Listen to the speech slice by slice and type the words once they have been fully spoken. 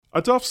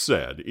A Duff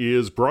Said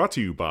is brought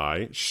to you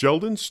by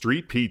Sheldon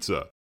Street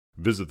Pizza.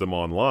 Visit them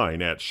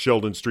online at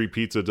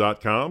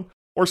sheldonstreetpizza.com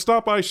or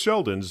stop by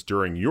Sheldon's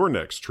during your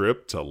next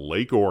trip to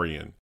Lake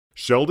Orion.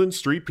 Sheldon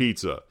Street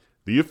Pizza,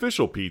 the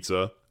official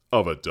pizza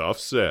of A Duff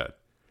Said.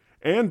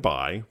 And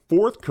by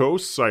Fourth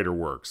Coast Cider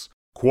Works.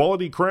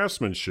 Quality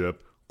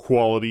craftsmanship,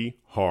 quality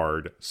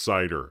hard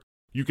cider.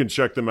 You can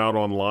check them out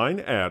online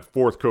at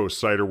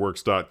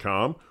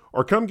fourthcoastciderworks.com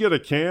or come get a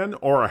can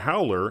or a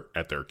howler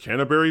at their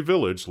Canterbury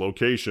Village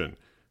location.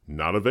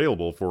 Not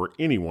available for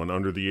anyone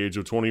under the age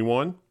of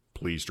 21.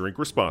 Please drink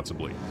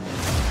responsibly.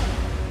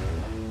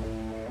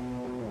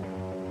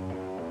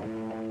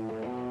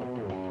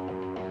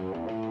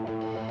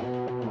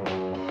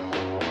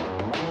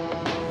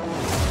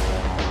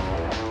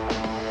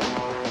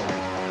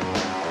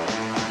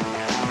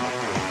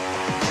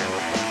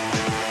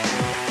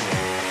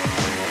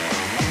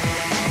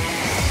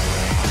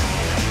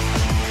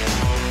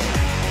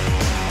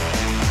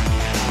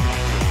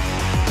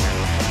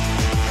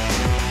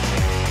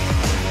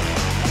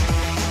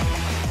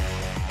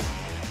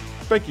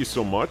 Thank you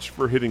so much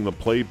for hitting the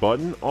play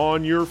button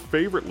on your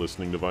favorite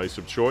listening device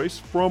of choice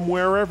from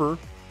wherever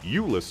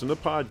you listen to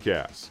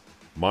podcasts.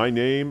 My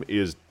name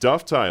is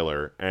Duff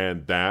Tyler,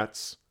 and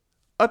that's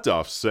A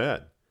Duff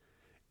Said.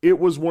 It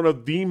was one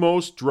of the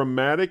most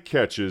dramatic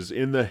catches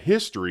in the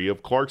history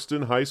of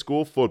Clarkston High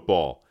School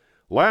football.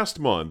 Last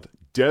month,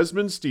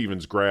 Desman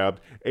Stephens grabbed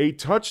a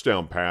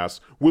touchdown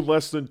pass with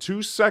less than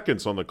 2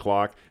 seconds on the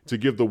clock to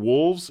give the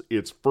Wolves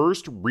its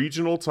first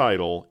regional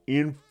title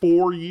in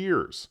 4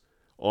 years.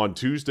 On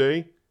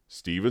Tuesday,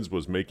 Stephens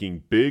was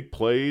making big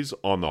plays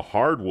on the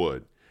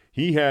hardwood.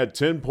 He had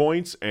 10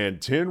 points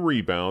and 10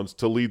 rebounds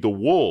to lead the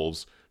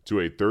Wolves to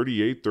a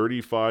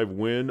 38-35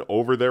 win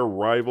over their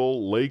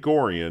rival Lake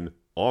Orion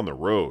on the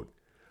road.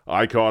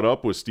 I caught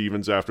up with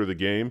Stephens after the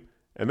game,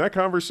 and that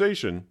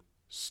conversation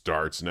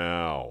starts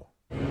now.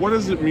 What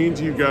does it mean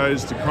to you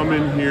guys to come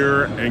in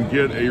here and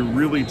get a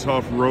really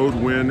tough road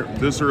win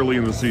this early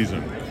in the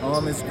season?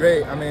 It's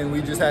great.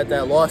 We just had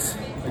that loss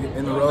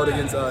in the road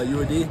against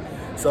UAD.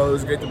 So it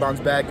was great to bounce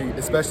back,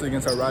 especially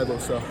against our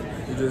rivals. So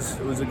it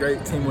was a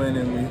great team win,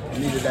 and we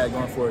needed that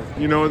going forward.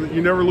 You know,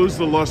 you never lose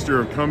the luster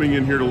of coming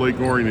in here to Lake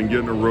Orion and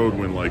getting a road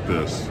win like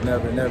this.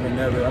 Never.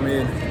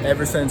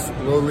 Ever since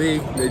Little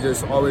League, they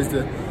just always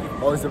the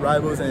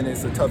rivals, and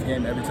it's a tough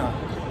game every time.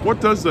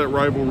 What does that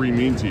rivalry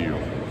mean to you?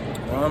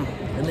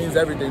 It means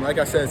everything. Like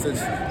I said, since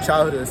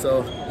childhood.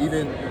 So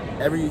even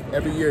every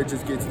year, it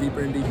just gets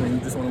deeper and deeper, and you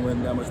just want to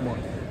win that much more.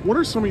 What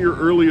are some of your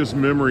earliest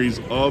memories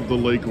of the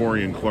Lake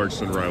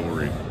Orion-Clarkston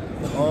rivalry?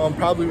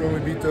 Probably when we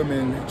beat them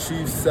in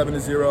Chiefs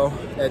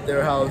 7-0 at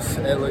their house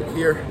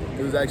here.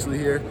 It was actually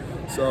here.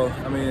 So,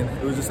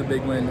 it was just a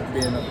big win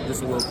being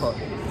just a little pup.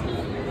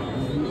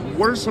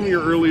 What are some of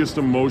your earliest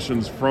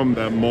emotions from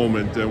that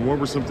moment, and what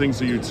were some things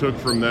that you took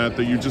from that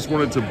you just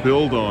wanted to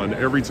build on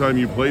every time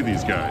you play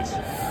these guys?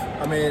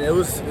 It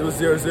was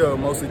 0-0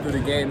 mostly through the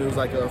game. It was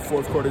like a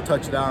fourth quarter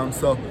touchdown.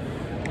 So,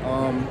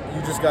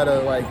 you just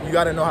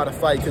gotta know how to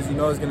fight because you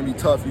know it's gonna be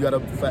tough. You gotta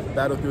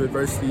battle through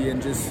adversity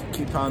and just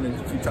keep pounding,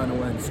 keep trying to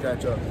win,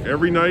 scratch up.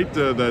 Every night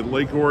that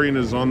Lake Orion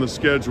is on the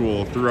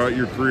schedule throughout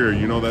your career,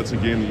 you know that's a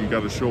game that you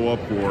got to show up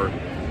for.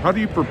 How do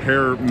you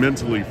prepare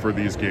mentally for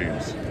these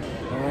games?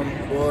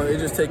 Well, it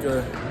just take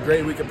a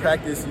great week of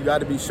practice. You got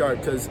to be sharp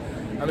because,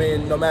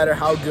 no matter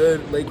how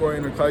good Lake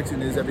Orion or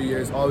Clarkston is every year,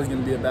 it's always going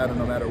to be a battle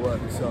no matter what.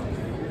 So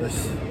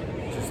it's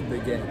just a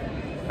big game.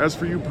 As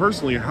for you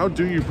personally, how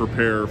do you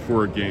prepare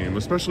for a game,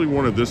 especially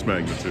one of this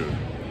magnitude?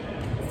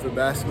 For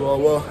basketball,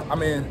 well,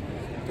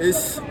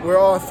 we're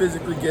all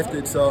physically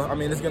gifted, so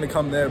it's going to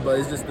come there, but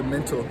it's just the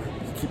mental,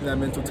 keeping that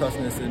mental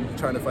toughness and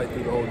trying to fight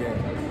through the whole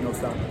game, no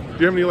stopping. Do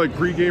you have any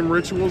pregame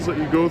rituals that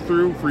you go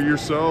through for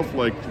yourself,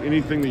 like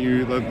anything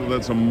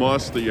that's a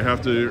must that you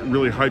have to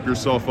really hype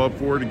yourself up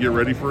for to get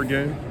ready for a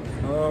game?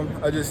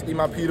 I just eat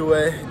my Pete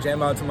away,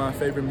 jam out to my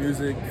favorite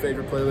music,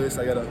 favorite playlist.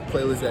 I got a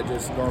playlist that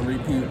just go on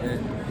repeat.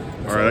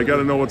 All right, I got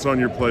to know what's on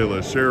your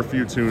playlist. Share a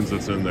few tunes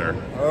that's in there.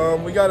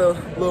 We got a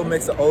little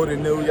mix of old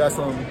and new. We got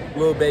some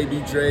Lil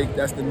Baby, Drake,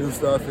 that's the new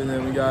stuff, and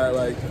then we got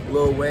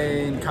Lil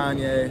Wayne,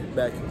 Kanye,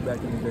 back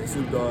in the day,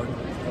 Snoop Dogg,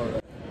 all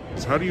that.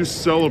 So how do you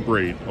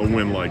celebrate a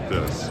win like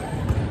this?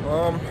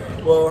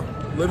 Well,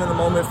 live in the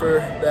moment for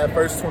that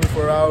first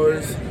 24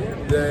 hours.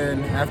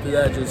 Then after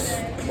that, just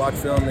watch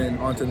film and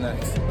on to the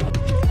next.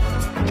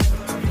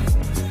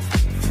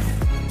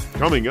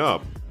 Coming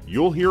up,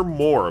 you'll hear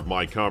more of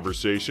my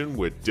conversation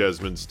with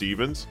Desman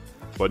Stephens.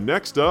 But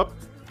next up,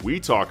 we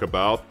talk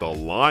about the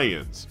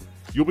Lions.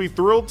 You'll be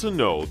thrilled to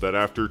know that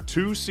after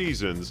 2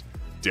 seasons,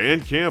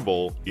 Dan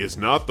Campbell is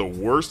not the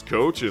worst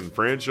coach in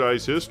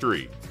franchise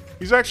history.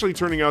 He's actually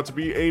turning out to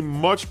be a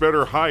much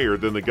better hire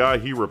than the guy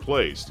he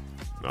replaced.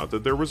 Not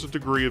that there was a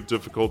degree of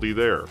difficulty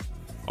there.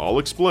 I'll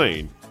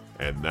explain,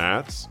 and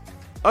that's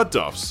A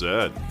Duff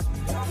Said.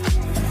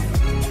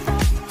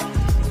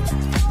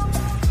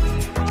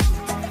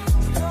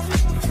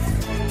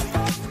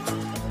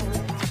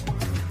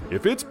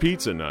 If it's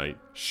pizza night,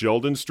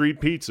 Sheldon Street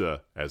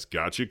Pizza has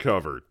got you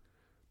covered.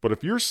 But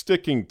if you're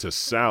sticking to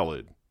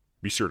salad,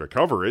 be sure to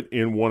cover it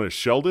in one of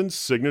Sheldon's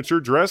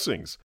signature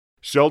dressings.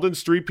 Sheldon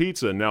Street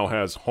Pizza now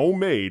has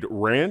homemade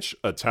ranch,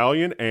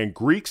 Italian, and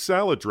Greek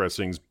salad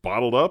dressings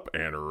bottled up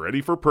and ready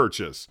for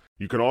purchase.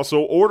 You can also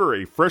order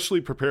a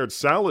freshly prepared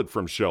salad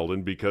from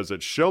Sheldon because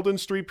at Sheldon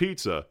Street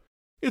Pizza,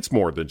 it's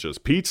more than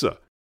just pizza.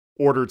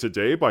 Order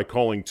today by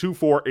calling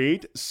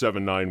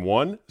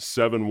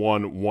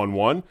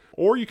 248-791-7111,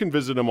 or you can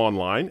visit them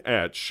online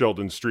at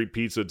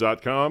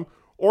sheldonstreetpizza.com,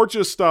 or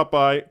just stop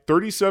by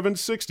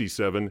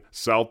 3767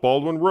 South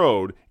Baldwin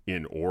Road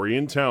in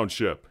Orion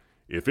Township.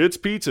 If it's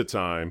pizza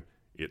time,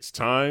 it's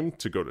time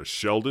to go to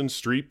Sheldon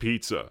Street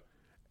Pizza.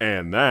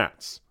 And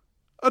that's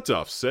a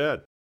Duff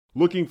said.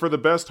 Looking for the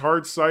best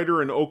hard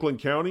cider in Oakland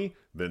County?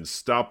 Then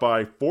stop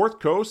by Fourth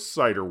Coast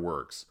Cider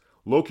Works.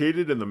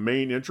 Located in the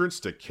main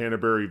entrance to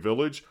Canterbury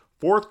Village,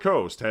 Fourth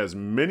Coast has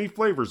many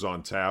flavors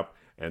on tap,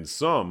 and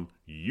some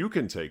you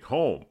can take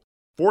home.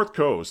 Fourth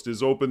Coast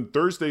is open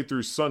Thursday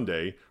through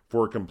Sunday.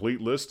 For a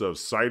complete list of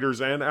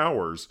ciders and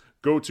hours,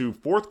 go to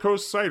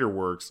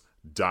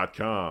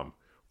fourthcoastciderworks.com.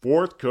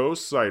 Fourth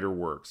Coast Cider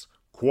Works.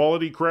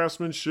 Quality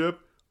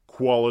craftsmanship,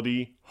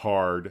 quality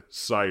hard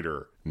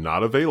cider.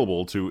 Not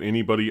available to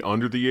anybody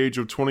under the age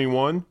of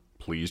 21.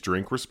 Please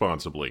drink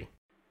responsibly.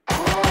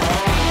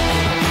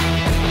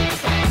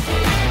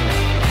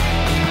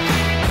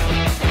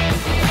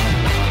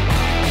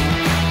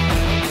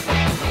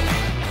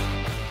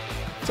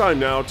 Time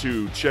now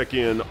to check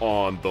in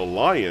on the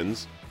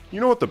Lions. You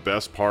know what the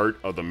best part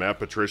of the Matt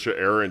Patricia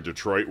era in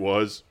Detroit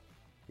was?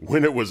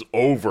 When it was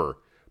over.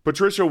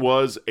 Patricia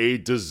was a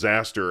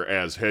disaster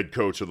as head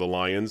coach of the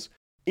Lions.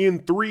 In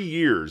 3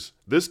 years,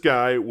 this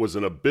guy was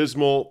an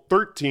abysmal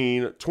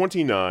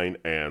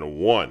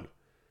 13-29-1.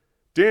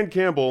 Dan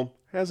Campbell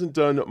hasn't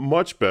done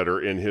much better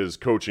in his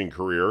coaching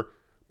career,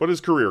 but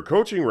his career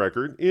coaching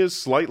record is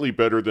slightly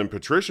better than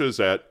Patricia's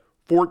at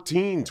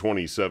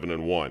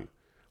 14-27-1.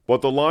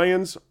 But the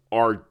Lions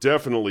are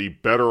definitely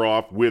better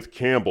off with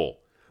Campbell.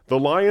 The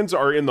Lions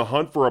are in the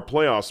hunt for a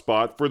playoff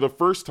spot for the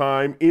first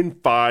time in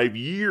 5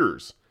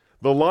 years.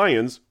 The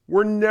Lions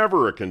were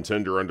never a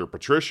contender under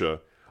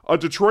Patricia. A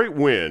Detroit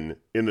win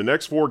in the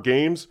next 4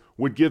 games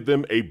would give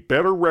them a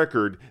better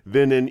record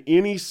than in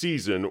any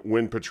season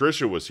when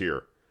Patricia was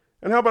here.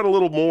 And how about a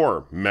little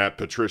more Matt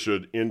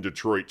Patricia in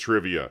Detroit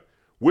trivia?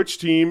 Which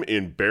team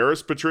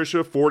embarrassed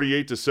Patricia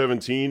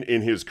 48-17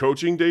 in his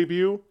coaching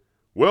debut?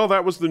 Well,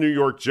 that was the New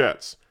York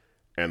Jets.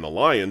 And the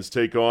Lions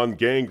take on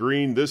Gang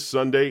Green this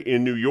Sunday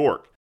in New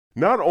York.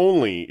 Not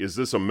only is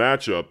this a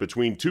matchup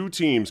between two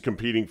teams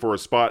competing for a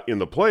spot in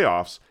the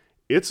playoffs,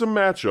 it's a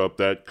matchup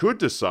that could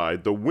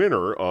decide the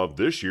winner of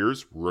this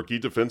year's Rookie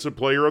Defensive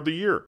Player of the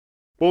Year.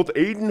 Both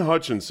Aiden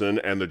Hutchinson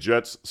and the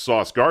Jets'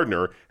 Sauce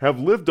Gardner have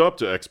lived up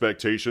to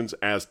expectations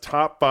as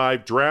top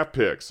 5 draft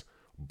picks.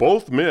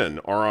 Both men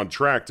are on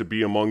track to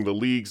be among the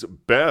league's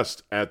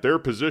best at their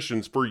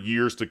positions for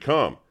years to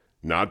come.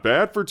 Not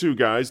bad for two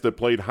guys that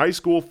played high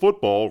school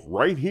football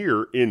right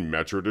here in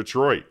Metro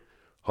Detroit.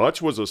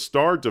 Hutch was a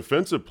star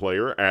defensive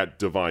player at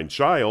Divine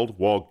Child,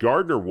 while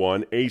Gardner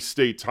won a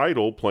state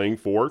title playing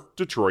for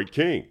Detroit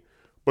King.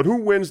 But who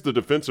wins the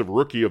Defensive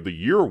Rookie of the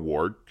Year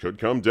award could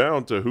come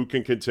down to who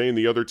can contain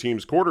the other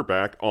team's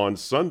quarterback on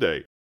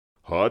Sunday.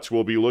 Hutch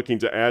will be looking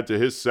to add to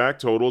his sack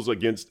totals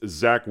against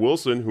Zach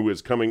Wilson, who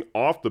is coming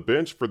off the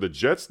bench for the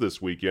Jets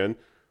this weekend.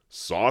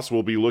 Sauce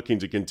will be looking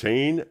to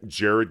contain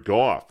Jared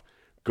Goff.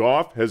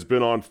 Goff has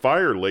been on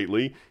fire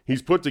lately.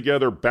 He's put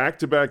together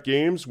back-to-back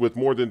games with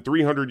more than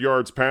 300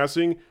 yards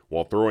passing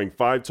while throwing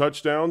 5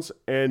 touchdowns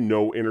and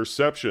no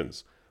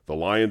interceptions. The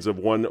Lions have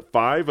won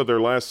 5 of their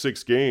last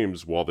 6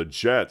 games, while the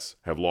Jets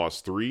have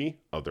lost 3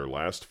 of their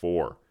last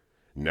 4.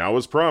 Now,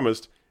 as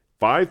promised,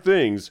 5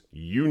 things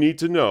you need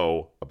to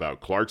know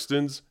about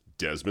Clarkston's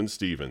Desman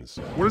Stephens.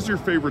 What is your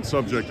favorite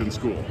subject in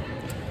school?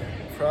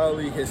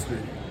 Probably history.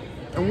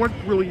 And what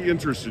really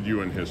interested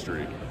you in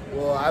history?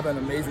 Well, I have an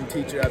amazing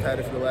teacher. I've had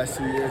it for the last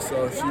 2 years,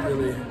 so she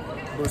really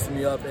boosted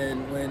me up.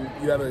 And when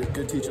you have a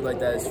good teacher like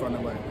that, it's fun to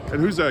learn.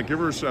 And who's that? Give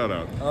her a shout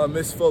out.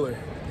 Miss Fuller,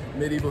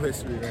 medieval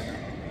history right now.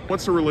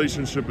 What's the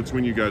relationship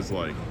between you guys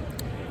like?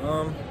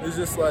 It's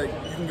just like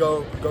you can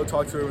go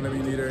talk to her whenever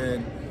you need her,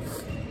 and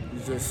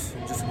it's just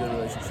a good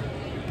relationship.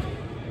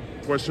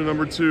 Question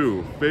number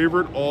 2,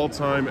 favorite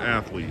all-time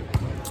athlete?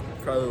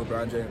 Probably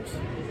LeBron James.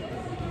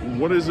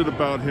 What is it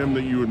about him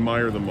that you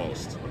admire the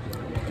most?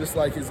 Just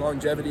like his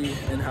longevity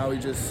and how he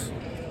just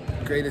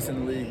greatest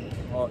in the league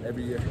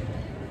every year.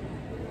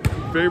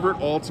 Favorite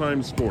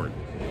all-time sport?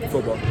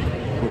 Football.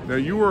 Now,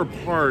 you were a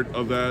part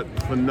of that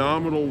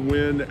phenomenal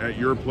win at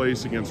your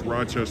place against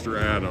Rochester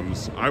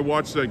Adams. I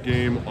watched that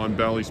game on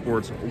Bally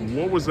Sports.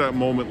 What was that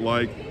moment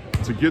like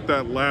to get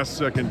that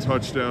last-second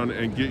touchdown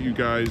and get you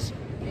guys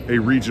a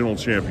regional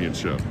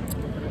championship?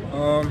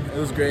 It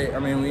was great. I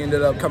mean, we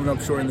ended up coming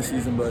up short in the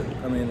season, but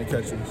I mean, the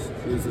catch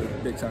was a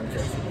big-time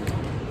catch.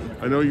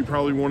 I know you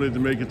probably wanted to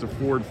make it to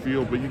Ford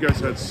Field, but you guys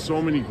had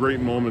so many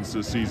great moments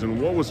this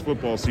season. What was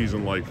football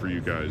season like for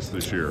you guys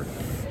this year?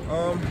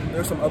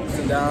 There's some ups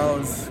and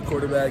downs,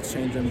 quarterbacks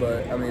changing,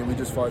 but I mean, we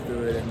just fought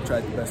through it and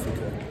tried the best we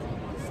could.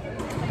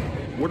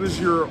 What is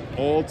your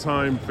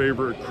all-time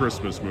favorite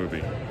Christmas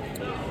movie?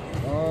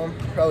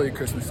 Probably A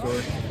Christmas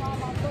Story.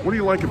 What do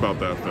you like about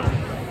that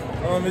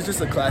film? It's just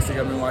a classic.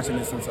 I've been watching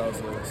it since I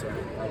was little. So.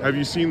 Have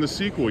you seen the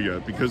sequel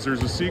yet? Because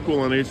there's a sequel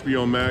on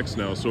HBO Max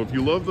now. So if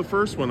you love the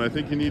first one, I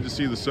think you need to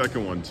see the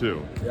second one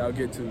too. Yeah, I'll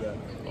get to that.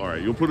 All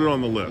right, you'll put it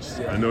on the list.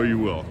 Yeah. I know you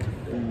will.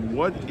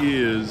 What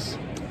is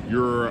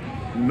your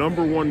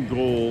number one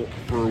goal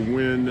for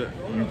when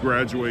you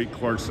graduate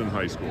Clarkston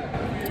High School?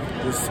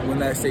 Just win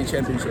that state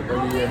championship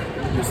every year.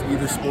 Just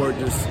either sport,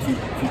 just keep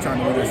trying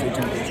to win that state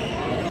championship.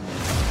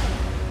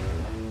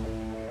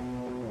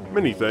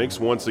 Many thanks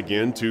once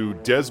again to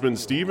Desman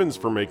Stephens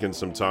for making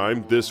some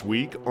time this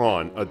week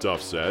on A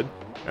Duff Said.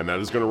 And that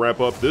is going to wrap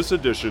up this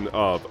edition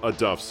of A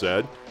Duff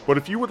Said. But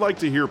if you would like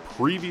to hear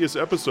previous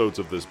episodes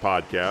of this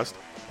podcast,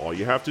 all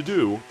you have to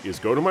do is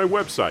go to my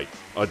website,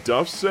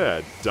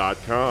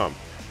 aduffsaid.com.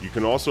 You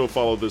can also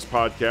follow this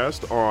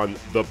podcast on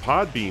the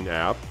Podbean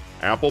app,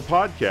 Apple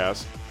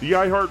Podcasts, the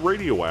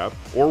iHeartRadio app,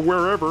 or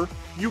wherever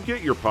you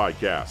get your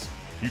podcasts.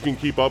 You can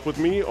keep up with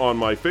me on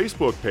my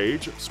Facebook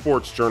page,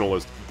 sports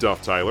journalist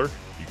Duff Tyler.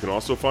 You can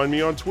also find me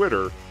on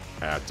Twitter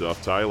at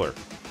Duff Tyler.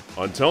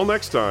 Until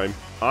next time,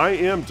 I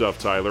am Duff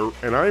Tyler,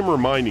 and I am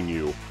reminding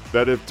you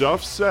that if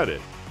Duff said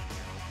it,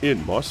 it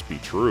must be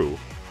true,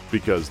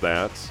 because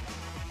that's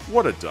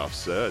what a Duff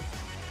said.